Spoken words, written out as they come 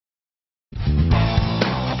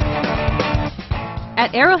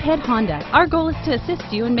At Arrowhead Honda, our goal is to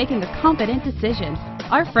assist you in making a confident decision.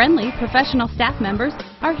 Our friendly, professional staff members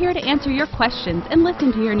are here to answer your questions and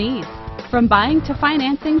listen to your needs. From buying to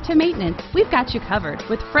financing to maintenance, we've got you covered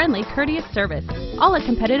with friendly, courteous service, all at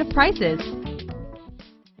competitive prices.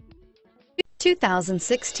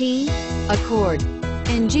 2016 Accord.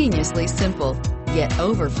 Ingeniously simple, yet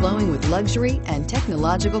overflowing with luxury and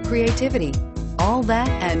technological creativity. All that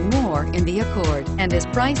and more in the Accord, and is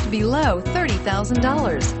priced below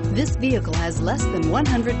 $30,000. This vehicle has less than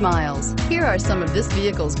 100 miles. Here are some of this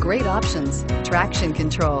vehicle's great options: traction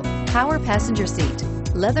control, power passenger seat,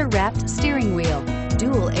 leather-wrapped steering wheel,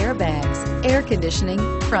 dual airbags, air conditioning,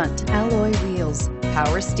 front alloy wheels,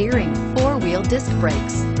 power steering, four-wheel disc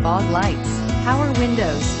brakes, fog lights, power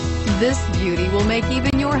windows. This beauty will make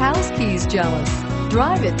even your house keys jealous.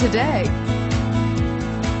 Drive it today.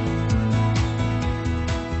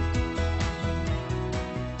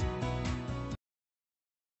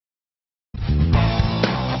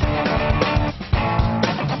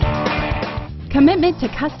 Commitment to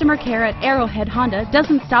customer care at Arrowhead Honda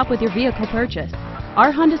doesn't stop with your vehicle purchase.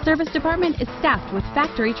 Our Honda service department is staffed with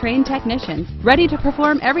factory-trained technicians ready to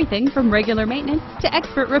perform everything from regular maintenance to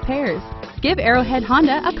expert repairs. Give Arrowhead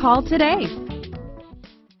Honda a call today.